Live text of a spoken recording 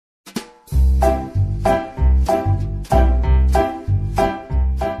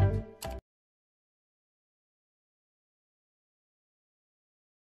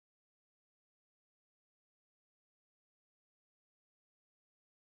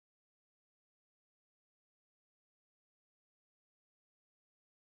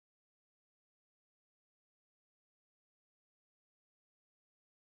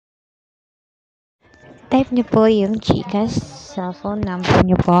I-type nyo po yung GCASH cellphone number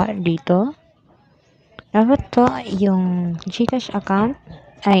nyo po dito. Dapat po yung GCash account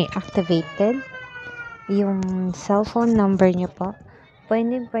ay activated. Yung cellphone number nyo po.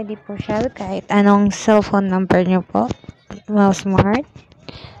 Pwede po siya kahit anong cellphone number nyo po. Well, smart,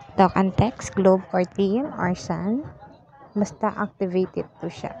 talk and text, Globe or TM or Sun. Basta activated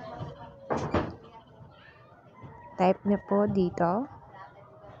po siya. Type nyo po dito.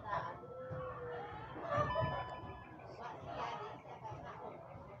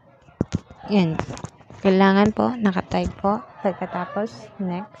 Yan. Kailangan po, nakatype po. Pagkatapos,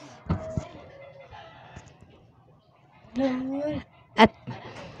 next. At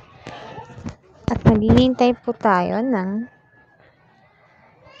maghihintay po tayo ng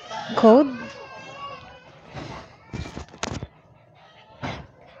code.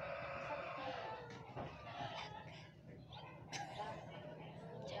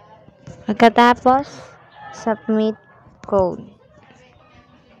 Pagkatapos, submit code.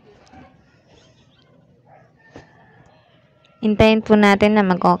 Hintayin po natin na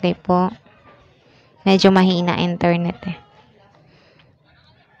mag-okay po. Medyo mahina internet eh.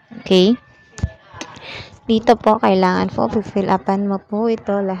 Okay. Dito po, kailangan po, fill upan mo po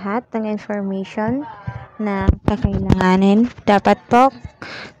ito lahat ng information na kakailanganin. Dapat po,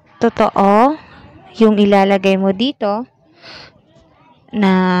 totoo yung ilalagay mo dito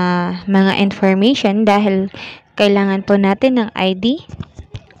na mga information dahil kailangan po natin ng ID.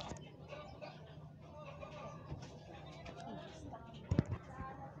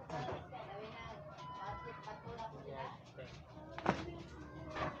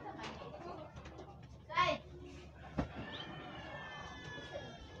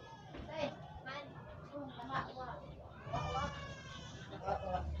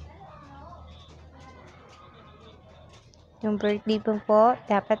 Yung birthday po,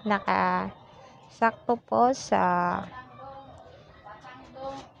 dapat sakto po sa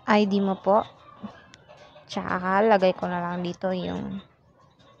ID mo po. Tsaka lagay ko na lang dito yung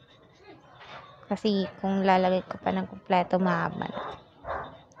kasi kung lalagay ko pa ng kumpleto mahaba na.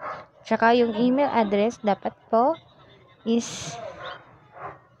 Tsaka yung email address dapat po is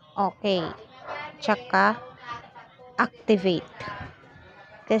okay. Tsaka activate.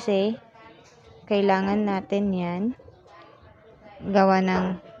 Kasi kailangan natin yan gawa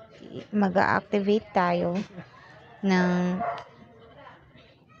ng mag-activate tayo ng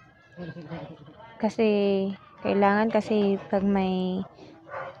kasi kailangan kasi pag may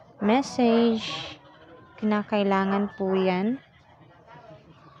message kinakailangan po yan.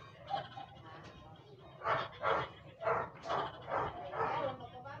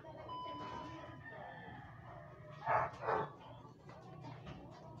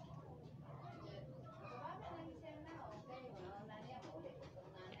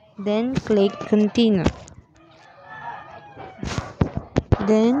 Then, click continue.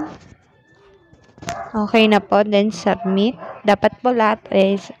 Then, okay na po. Then, submit. Dapat po lahat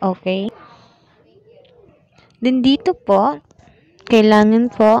is okay. Then, dito po, kailangan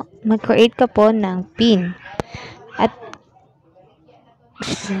po, mag-create ka po ng PIN. At,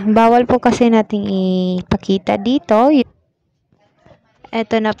 bawal po kasi nating ipakita dito.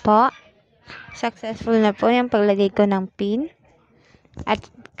 Ito na po. Successful na po yung paglagay ko ng PIN. At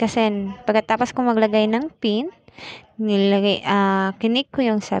kasi pagkatapos ko maglagay ng PIN, kinik ko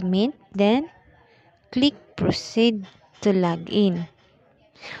yung submit, then click proceed to login.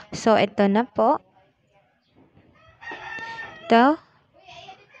 So ito na po. Ito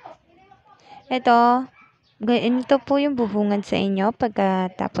po yung bubungad sa inyo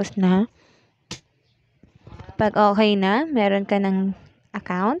pagkatapos na. Pag okay na, meron ka ng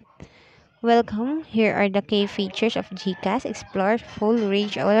account. Welcome. Here are the key features of GCash. Explore full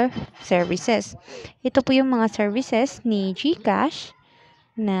range of services. Ito po yung mga services ni GCash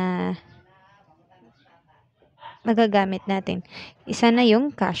na magagamit natin. Isa na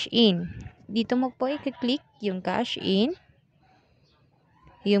yung cash in. Dito mo po i-click yung cash in.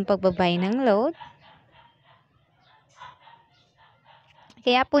 Yung pagbabay ng load.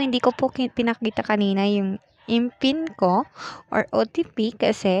 Kaya po hindi ko po pinakita kanina yung PIN ko or OTP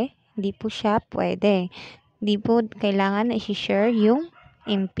kasi hindi po siya pwede. Hindi po kailangan na i-share yung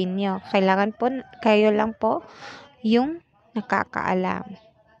PIN nyo. Kailangan po, kayo lang po yung nakakaalam.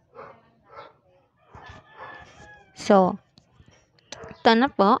 So, ito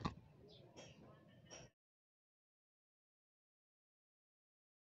na po.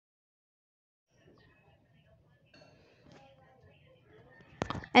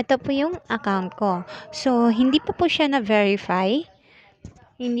 Ito po yung account ko. So, hindi pa po siya na-verify.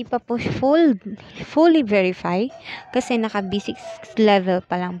 Hindi pa po fully verify kasi naka basic level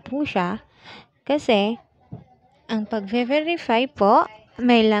pa lang po siya. Kasi, ang pag-verify po,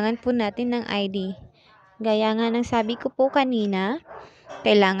 kailangan po natin ng ID. Gaya nga ng sabi ko po kanina,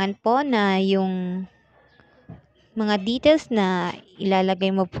 kailangan po na yung mga details na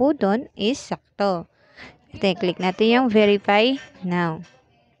ilalagay mo po doon is sakto. Click natin yung verify now.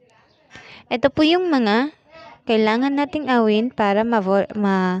 Ito po yung mga kailangan nating awin para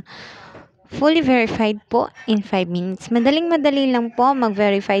fully verified po in 5 minutes. Madaling-madali lang po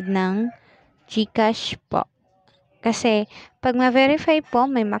mag-verified ng GCASH po. Kasi, pag ma-verify po,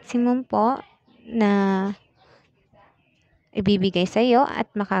 may maximum po na ibibigay sa iyo at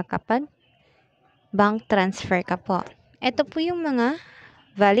makakapag bank transfer ka po. Ito po yung mga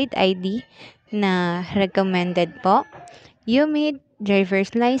valid ID na recommended po. UMID,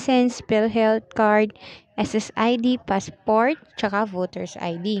 driver's license, PhilHealth card, SSID, passport, tsaka voter's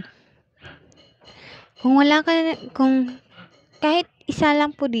ID. Kung kahit isa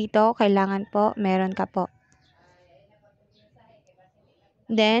lang po dito, kailangan po meron ka po.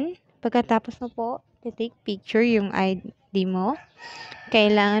 Then, pagkatapos mo po, take picture yung ID mo.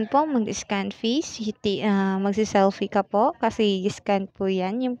 Kailangan po mag-scan face, magsi-selfie ka po kasi scan po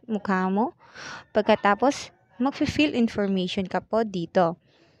yan yung mukha mo. Pagkatapos, mag-fill information ka po dito.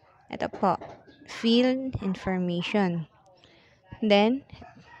 Ito po, fill information. Then,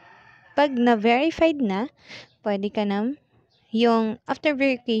 pag na-verified na, pwede ka yung after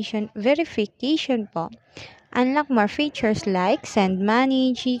verification po, unlock more features like send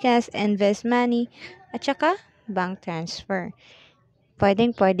money, GCash, invest money, at saka bank transfer.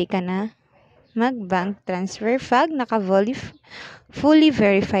 Pwede ka na mag-bank transfer pag fully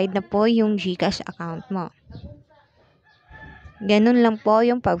verified na po yung GCash account mo. Ganun lang po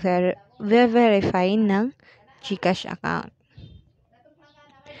yung pag-verify ng GCash account.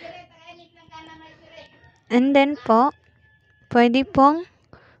 And then po, pwede pong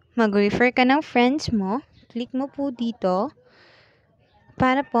mag-refer ka ng friends mo. Click mo po dito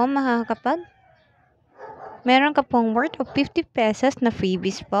para po meron ka pong worth of 50 pesos na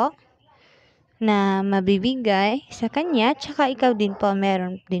freebies po na mabibigay sa kanya, tsaka ikaw din po,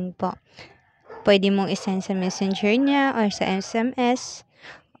 meron din po. Pwede mong isend sa messenger niya or sa SMS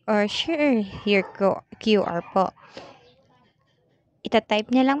or share your QR po. Ita-type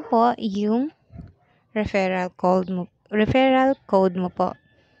niya lang po yung referral code mo po.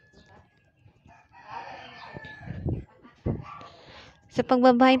 Sa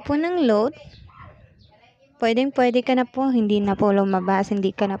pagbabay po ng load, pwede ka na po, hindi na po lumabas,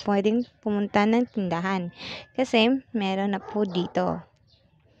 hindi ka na pwedeng pumunta ng tindahan. Kasi, meron na po dito.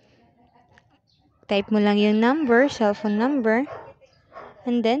 Type mo lang yung cellphone number,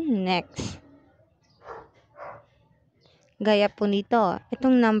 and then next. Gaya po nito,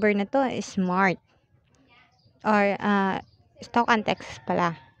 itong number na to is smart. Or, stock and text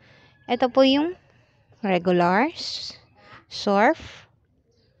pala. Ito po yung regular, surf,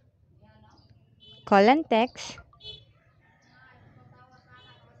 call and text,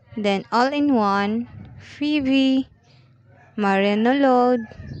 then all-in-one, freebie, Marino load,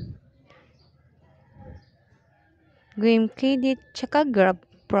 Game Credit, tsaka Grab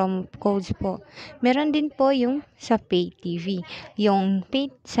promo codes po. Meron din po yung sa Pay TV. Yung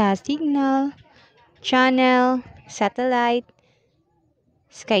Pay sa Signal, Channel, Satellite,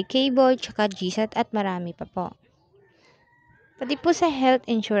 Sky Cable, tsaka GSAT at marami pa po. Pati po sa health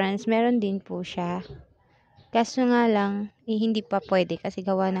insurance, meron din po siya. Kaso nga lang, hindi pa pwede kasi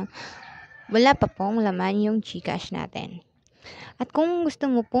gawa ng wala pa pong laman yung GCash natin. At kung gusto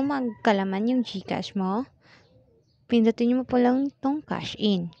mo po magkalaman yung GCash mo, pindutin mo po lang itong cash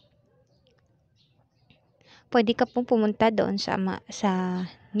in. Pwede ka pong pumunta doon sa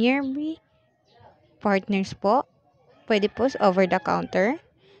nearby partners po. Pwede po over the counter.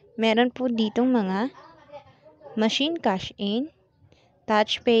 Meron po ditong mga machine cash in,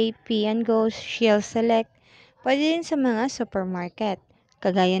 touch pay, P and Go, Shield Select. Pwede din sa mga supermarket.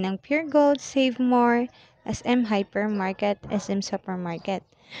 Kagaya ng Pure Gold, Save More, SM Hypermarket, SM Supermarket.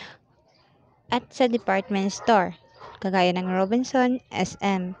 At sa department store, kagaya ng Robinson,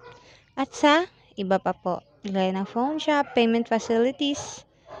 SM. At sa iba pa po, kagaya ng phone shop, payment facilities,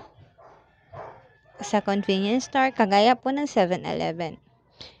 sa convenience store, kagaya po ng 7-Eleven.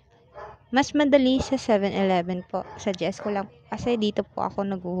 Mas madali sa 7-Eleven po. Suggest ko lang kasi dito po ako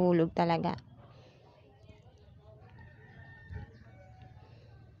naguhulog talaga.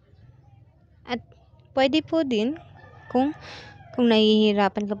 At pwede po din kung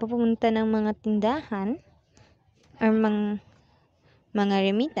nahihirapan ka po pumunta ng mga tindahan or mga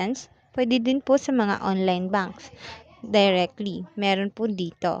remittance, pwede din po sa mga online banks directly. Meron po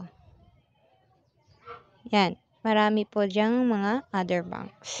dito. Yan. Marami po diyang mga other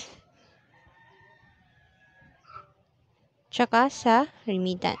banks. tsaka sa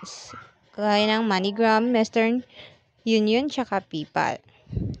remittance. Kaya ng MoneyGram, Western Union, tsaka PayPal.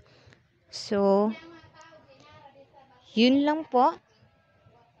 So, yun lang po.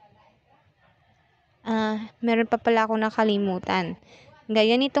 Meron pa pala akong nakalimutan.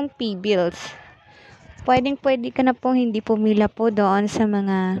 Gaya nitong P-bills. Pwede ka na po hindi pumila po doon sa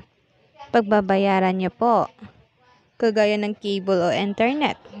mga pagbabayaran niyo po. Kagaya ng cable o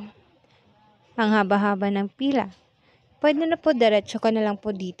internet. Ang haba-haba ng pila. Pwede na po diretso ka na lang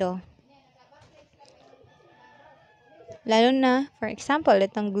po dito. Lalo na, for example,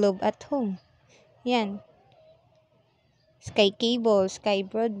 itong Globe at Home. Yan. Sky Cable, Sky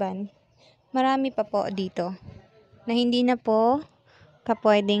Broadband. Marami pa po dito. Na hindi na po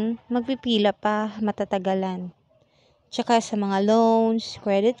pwedeng magpipila pa matatagalan. Tsaka sa mga loans,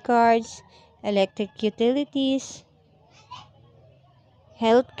 credit cards, electric utilities,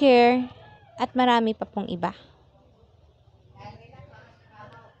 healthcare, at marami pa pong iba.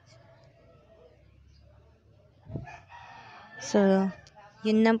 So,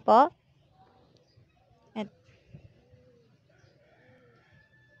 yun lang po.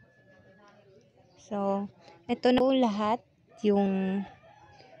 So, ito na po lahat yung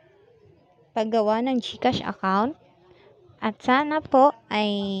paggawa ng GCash account. At sana po ay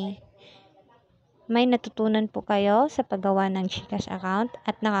may natutunan po kayo sa paggawa ng GCash account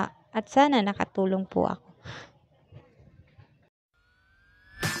at sana nakatulong po ako.